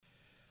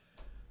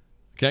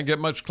Can't get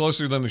much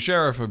closer than the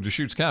sheriff of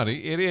Deschutes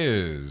County. It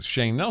is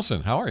Shane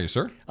Nelson. How are you,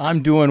 sir?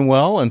 I'm doing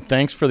well, and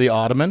thanks for the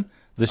ottoman.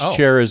 This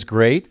chair is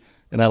great,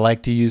 and I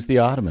like to use the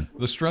ottoman.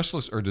 The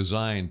stressless are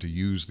designed to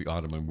use the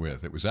ottoman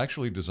with. It was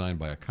actually designed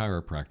by a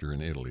chiropractor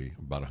in Italy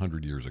about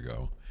 100 years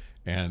ago,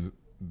 and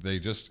it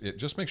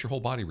just makes your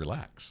whole body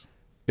relax.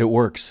 It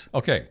works.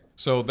 Okay,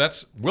 so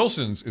that's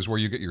Wilson's is where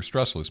you get your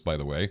stressless, by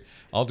the way.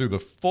 I'll do the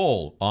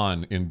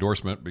full-on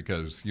endorsement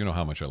because you know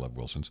how much I love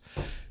Wilson's.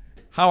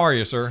 How are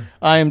you, sir?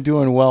 I am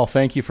doing well.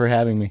 Thank you for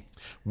having me.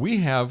 We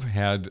have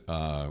had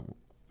that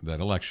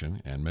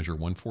election, and Measure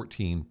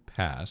 114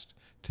 passed.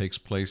 Takes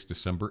place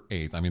December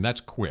 8th. I mean,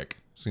 that's quick.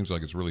 Seems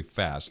like it's really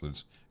fast that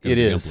it's going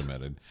to be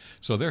implemented.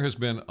 So there has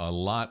been a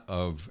lot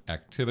of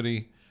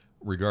activity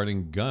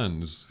regarding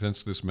guns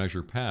since this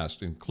measure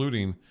passed,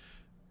 including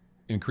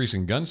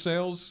increasing gun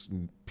sales,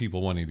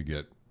 people wanting to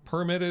get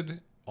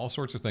permitted, all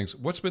sorts of things.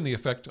 What's been the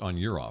effect on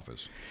your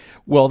office?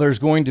 Well, there's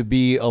going to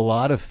be a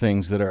lot of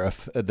things that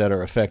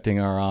are affecting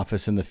our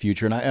office in the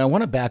future, and I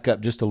want to back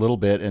up just a little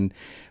bit. And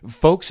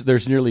folks,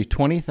 there's nearly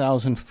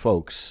 20,000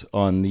 folks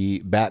on the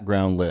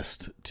background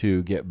list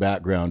to get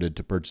backgrounded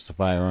to purchase a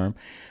firearm.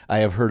 I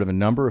have heard of a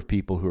number of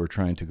people who are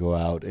trying to go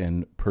out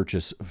and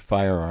purchase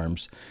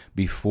firearms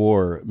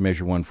before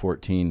Measure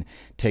 114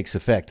 takes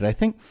effect. And I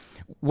think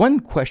one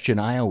question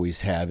I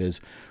always have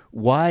is,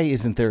 why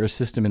isn't there a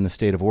system in the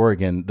state of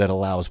Oregon that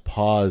allows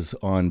pause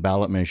on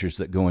ballot measures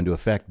that go into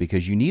effect?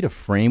 Because you need a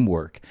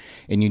framework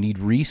and you need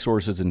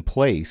resources in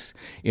place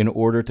in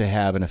order to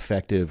have an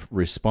effective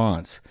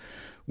response.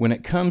 When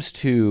it comes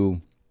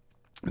to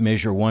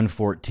Measure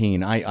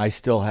 114, I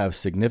still have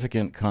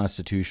significant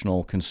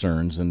constitutional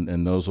concerns,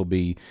 and those will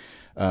be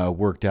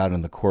worked out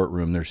in the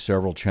courtroom. There's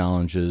several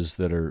challenges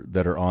that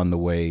are on the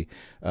way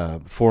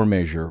for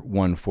Measure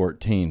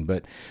 114.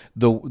 But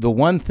the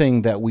one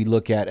thing that we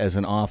look at as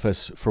an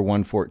office for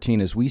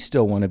 114 is we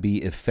still want to be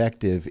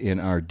effective in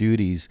our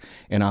duties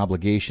and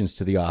obligations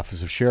to the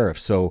office of sheriff.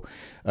 So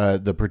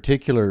the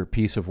particular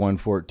piece of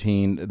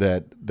 114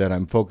 that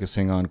I'm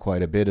focusing on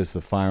quite a bit is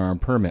the firearm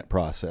permit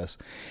process.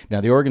 Now,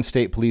 the Oregon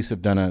State Police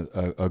have done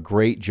a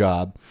great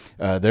job.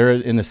 They're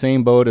in the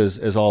same boat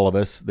as all of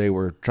us. They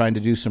were trying to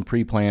do some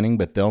pre-planning,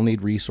 but they'll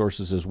need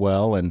resources as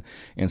well and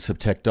some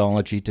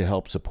technology to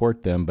help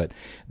support them. But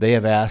they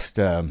have asked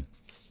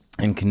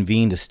and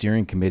convened a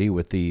steering committee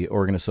with the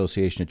Oregon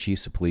Association of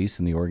Chiefs of Police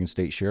and the Oregon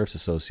State Sheriff's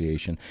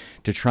Association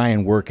to try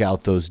and work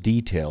out those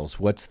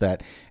details. What's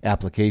that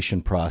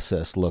application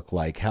process look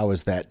like? How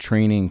is that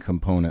training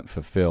component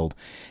fulfilled?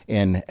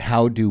 And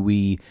how do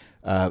we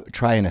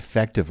try and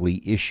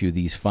effectively issue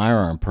these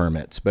firearm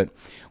permits? But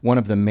one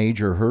of the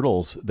major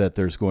hurdles that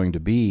there's going to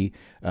be,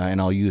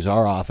 and I'll use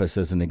our office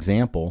as an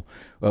example,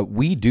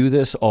 we do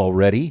this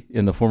already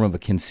in the form of a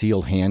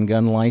concealed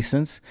handgun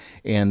license,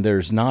 and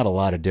there's not a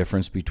lot of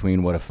difference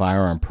between what a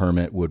firearm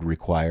permit would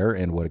require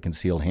and what a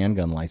concealed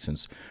handgun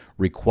license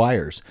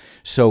requires.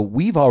 So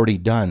we've already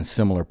done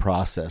similar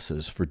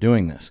processes for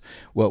doing this.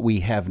 What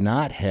we have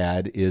not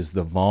had is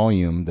the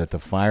volume that the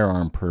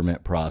firearm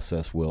permit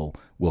process will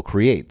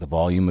create, the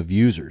volume of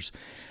users.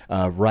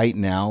 Right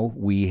now,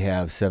 we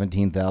have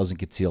 17,000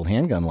 concealed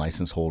handgun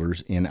license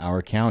holders in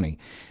our county,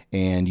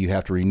 and you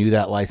have to renew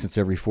that license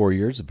every 4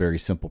 years, a very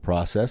simple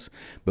process.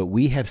 But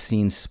we have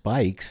seen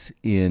spikes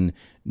in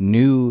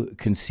new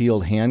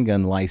concealed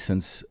handgun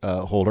license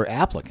holder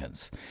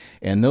applicants.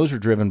 And those are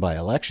driven by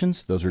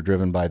elections. Those are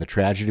driven by the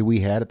tragedy we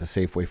had at the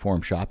Safeway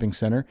Forum Shopping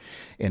Center.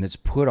 And it's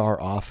put our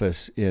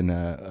office in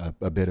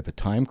a bit of a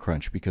time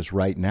crunch because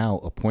right now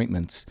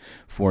appointments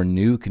for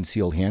new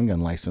concealed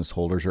handgun license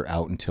holders are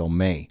out until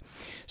May.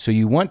 So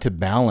you want to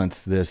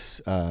balance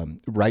this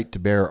right to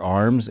bear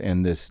arms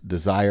and this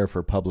desire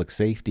for public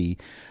safety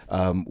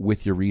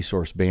with your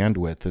resource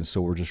bandwidth. And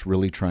so we're just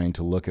really trying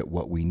to look at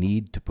what we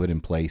need to put in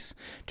place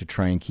to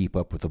try and keep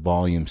up with the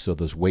volume so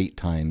those wait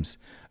times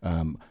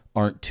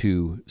aren't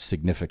too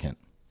significant.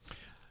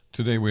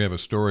 Today we have a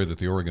story that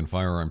the Oregon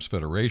Firearms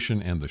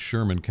Federation and the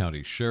Sherman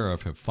County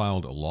Sheriff have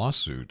filed a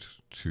lawsuit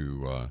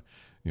to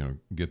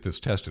get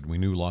this tested. We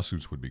knew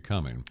lawsuits would be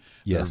coming.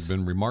 Yes. There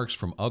have been remarks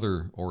from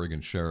other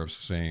Oregon sheriffs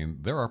saying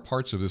there are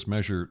parts of this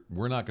measure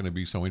we're not going to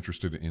be so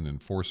interested in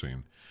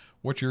enforcing.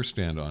 What's your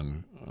stand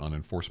on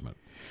enforcement?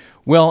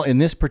 Well, in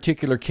this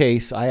particular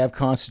case, I have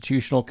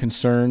constitutional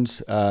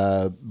concerns.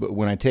 But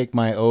when I take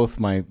my oath,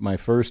 my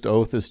first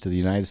oath is to the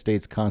United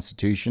States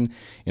Constitution.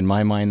 In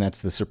my mind,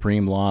 that's the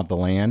supreme law of the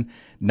land.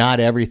 Not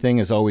everything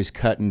is always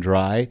cut and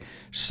dry.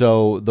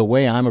 So the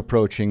way I'm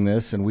approaching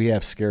this, and we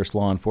have scarce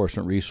law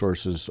enforcement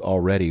resources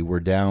already, we're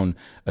down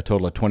a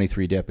total of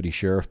 23 deputy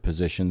sheriff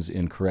positions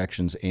in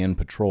corrections and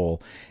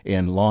patrol,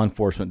 and law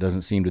enforcement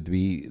doesn't seem to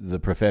be the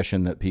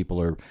profession that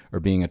people are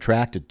being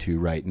attracted to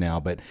right now.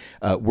 But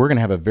we're going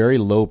to have a very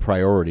low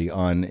priority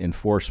on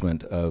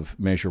enforcement of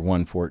Measure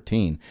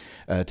 114.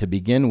 To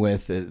begin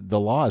with, the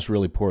law is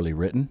really poorly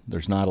written.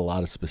 There's not a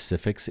lot of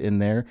specifics in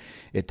there.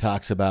 It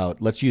talks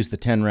about, let's use the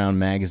 10-round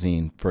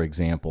magazine, for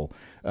example.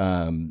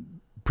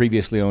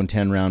 previously owned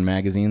 10-round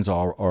magazines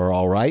are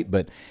all right,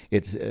 but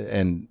it's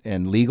and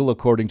legal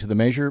according to the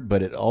measure.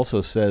 But it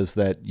also says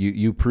that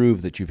you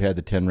prove that you've had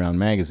the 10-round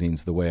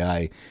magazines. The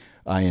way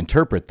I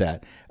interpret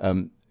that.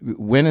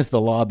 When has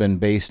the law been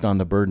based on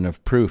the burden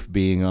of proof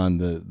being on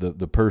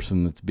the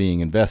person that's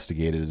being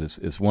investigated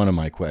is one of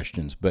my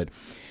questions. But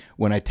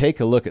when I take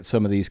a look at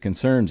some of these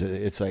concerns,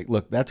 it's like,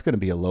 look, that's going to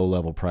be a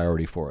low-level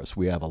priority for us.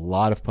 We have a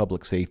lot of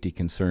public safety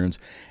concerns,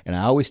 and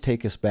I always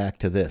take us back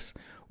to this.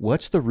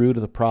 What's the root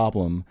of the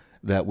problem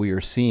that we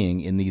are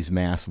seeing in these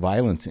mass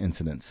violence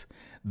incidents?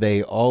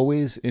 They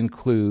always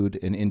include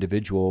an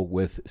individual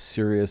with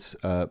serious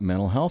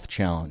mental health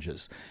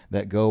challenges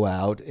that go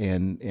out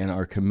and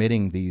are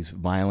committing these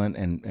violent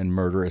and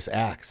murderous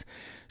acts.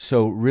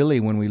 So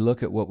really, when we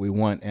look at what we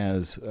want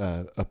as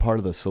a part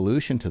of the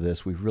solution to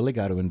this, we've really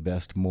got to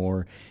invest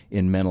more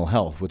in mental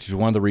health, which is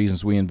one of the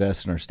reasons we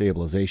invest in our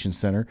stabilization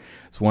center.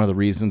 It's one of the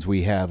reasons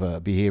we have a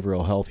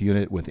behavioral health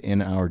unit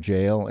within our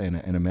jail and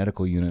a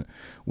medical unit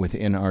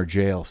within our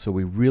jail. So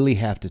we really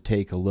have to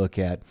take a look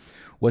at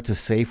what's a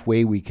safe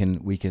way we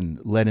can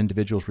let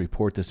individuals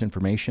report this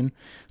information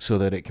so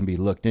that it can be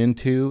looked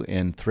into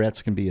and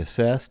threats can be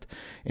assessed,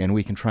 and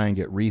we can try and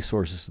get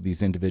resources to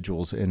these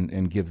individuals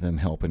and give them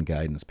help and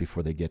guidance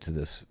before they get to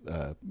this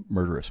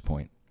murderous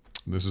point.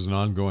 This is an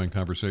ongoing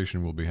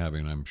conversation we'll be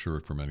having, I'm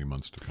sure, for many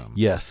months to come.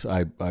 Yes,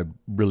 I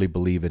really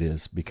believe it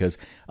is, because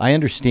I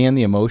understand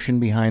the emotion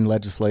behind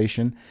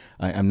legislation.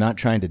 I'm not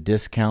trying to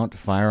discount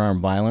firearm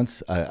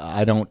violence.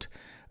 I don't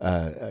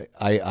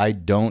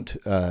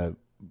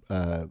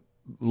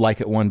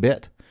like it one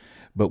bit,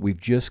 but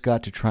we've just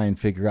got to try and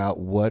figure out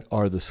what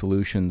are the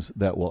solutions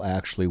that will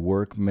actually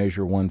work.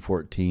 Measure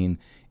 114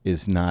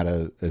 is not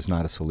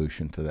a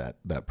solution to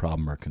that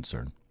problem or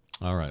concern.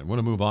 All right, I want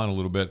to move on a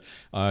little bit.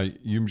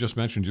 You just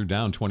mentioned you're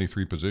down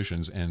 23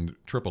 positions, and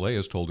AAA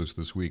has told us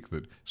this week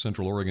that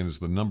Central Oregon is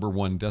the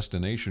 #1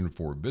 destination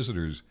for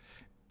visitors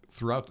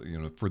throughout,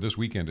 for this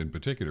weekend in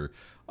particular.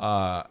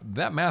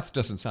 That math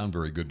doesn't sound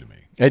very good to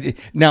me.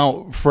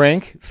 Now,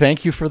 Frank,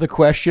 thank you for the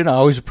question. I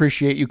always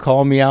appreciate you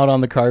calling me out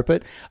on the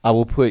carpet. I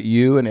will put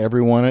you and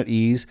everyone at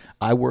ease.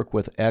 I work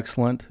with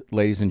excellent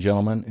ladies and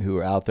gentlemen who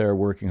are out there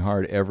working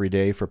hard every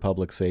day for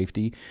public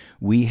safety.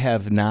 We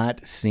have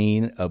not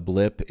seen a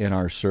blip in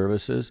our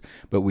services,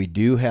 but we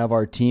do have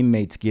our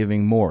teammates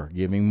giving more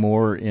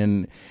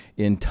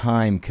in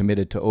time,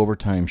 committed to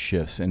overtime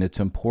shifts. And it's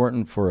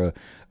important for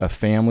a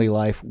family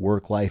life,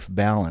 work-life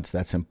balance.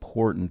 That's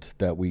important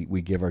that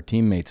we give our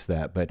teammates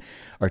that. But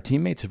our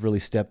teammates have really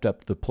stepped up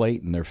to the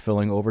plate, and they're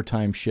filling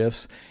overtime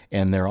shifts,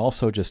 and they're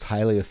also just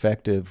highly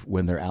effective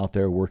when they're out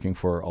there working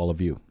for all of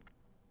you.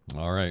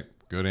 All right,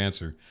 good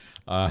answer.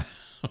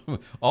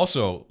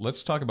 Also,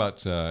 let's talk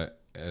about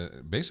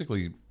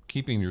basically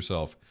keeping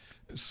yourself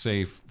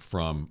safe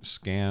from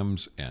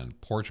scams and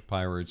porch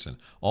pirates and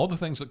all the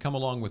things that come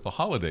along with the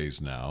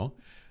holidays now.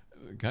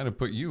 Kind of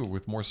put you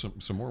with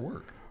some more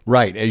work.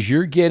 Right. As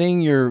you're getting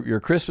your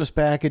Christmas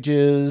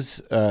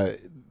packages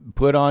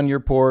put on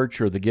your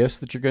porch, or the gifts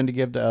that you're going to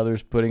give to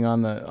others putting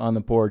on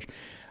the porch,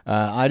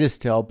 I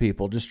just tell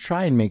people, just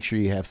try and make sure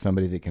you have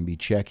somebody that can be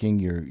checking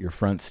your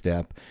front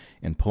step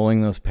and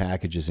pulling those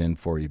packages in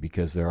for you,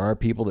 because there are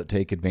people that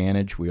take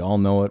advantage. We all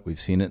know it. We've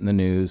seen it in the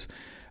news.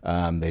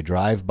 They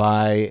drive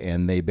by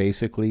and they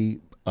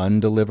basically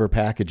undeliver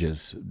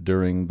packages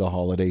during the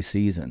holiday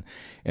season.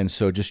 And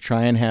so just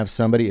try and have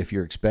somebody, if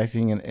you're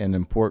expecting an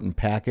important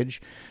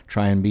package,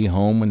 try and be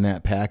home when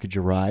that package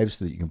arrives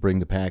so that you can bring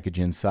the package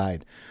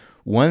inside.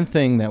 One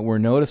thing that we're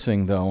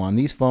noticing, though, on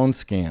these phone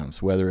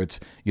scams, whether it's,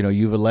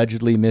 you've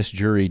allegedly missed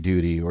jury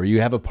duty, or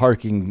you have a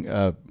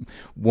parking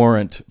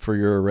warrant for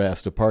your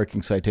arrest, a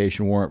parking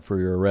citation warrant for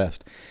your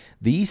arrest,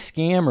 these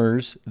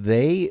scammers,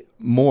 they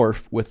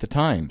morph with the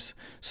times.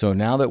 So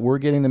now that we're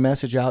getting the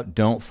message out,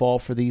 don't fall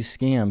for these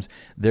scams,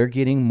 they're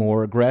getting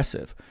more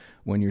aggressive.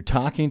 When you're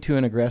talking to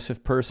an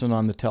aggressive person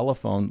on the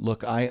telephone,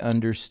 look, I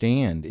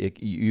understand.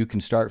 You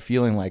can start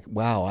feeling like,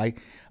 wow,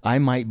 I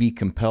might be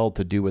compelled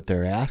to do what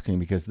they're asking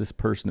because this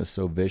person is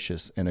so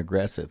vicious and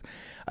aggressive.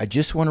 I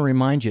just want to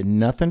remind you,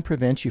 nothing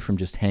prevents you from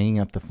just hanging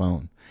up the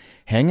phone.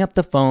 Hang up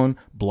the phone,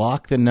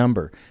 block the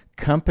number.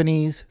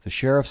 Companies, the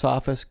sheriff's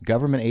office,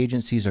 government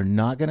agencies are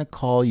not going to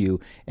call you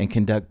and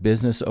conduct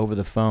business over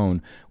the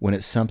phone when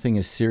it's something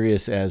as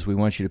serious as we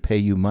want you to pay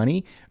you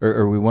money,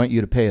 or we want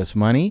you to pay us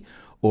money,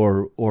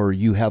 or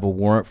you have a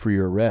warrant for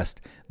your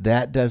arrest.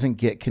 That doesn't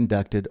get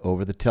conducted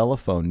over the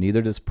telephone.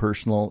 Neither does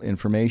personal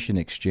information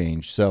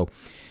exchange. So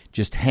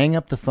just hang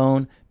up the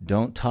phone.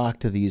 Don't talk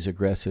to these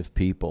aggressive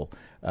people.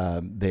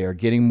 They are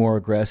getting more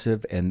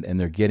aggressive, and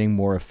they're getting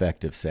more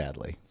effective,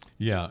 sadly.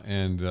 Yeah,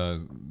 and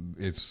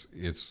it's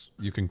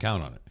you can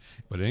count on it.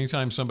 But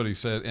anytime somebody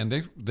says, and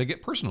they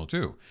get personal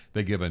too.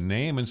 They give a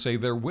name and say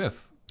they're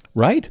with.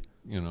 Right.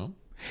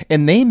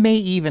 And they may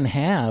even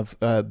have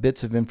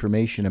bits of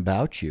information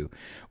about you,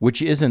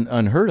 which isn't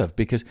unheard of,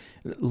 because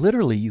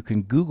literally you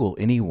can Google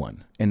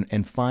anyone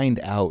and find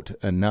out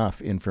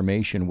enough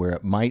information where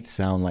it might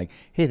sound like,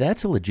 hey,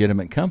 that's a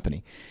legitimate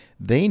company.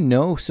 They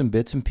know some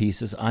bits and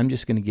pieces. I'm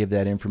just going to give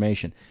that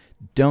information.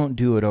 don't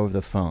do it over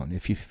the phone.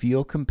 If you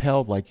feel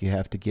compelled like you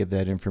have to give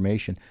that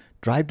information,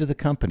 drive to the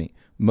company.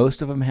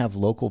 Most of them have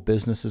local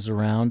businesses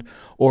around,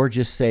 or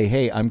just say,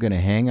 hey, I'm going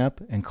to hang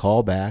up and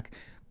call back.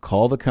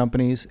 Call the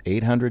company's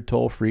 800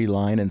 toll-free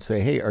line and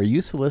say, hey, are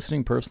you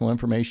soliciting personal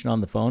information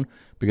on the phone?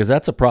 Because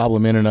that's a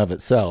problem in and of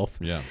itself.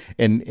 Yeah.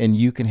 And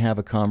you can have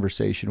a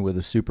conversation with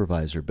a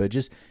supervisor. But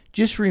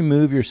just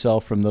remove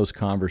yourself from those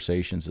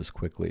conversations as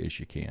quickly as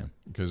you can.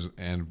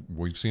 And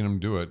we've seen them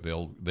do it.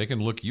 They can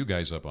look you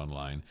guys up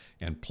online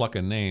and pluck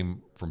a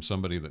name from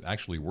somebody that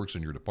actually works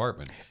in your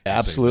department.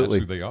 Absolutely.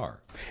 Say that's who they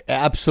are.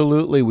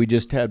 Absolutely. We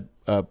just had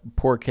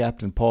poor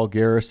Captain Paul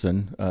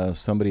Garrison.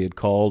 Somebody had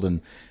called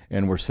and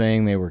were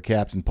saying they were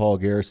Captain Paul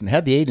Garrison.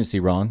 Had the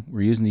agency wrong.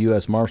 We're using the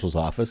U.S. Marshal's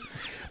Office.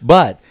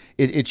 But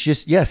it's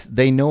just, yes,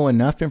 they know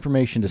enough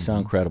information to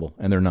sound credible,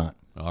 and they're not.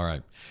 All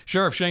right.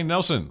 Sheriff Shane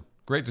Nelson,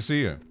 great to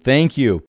see you. Thank you.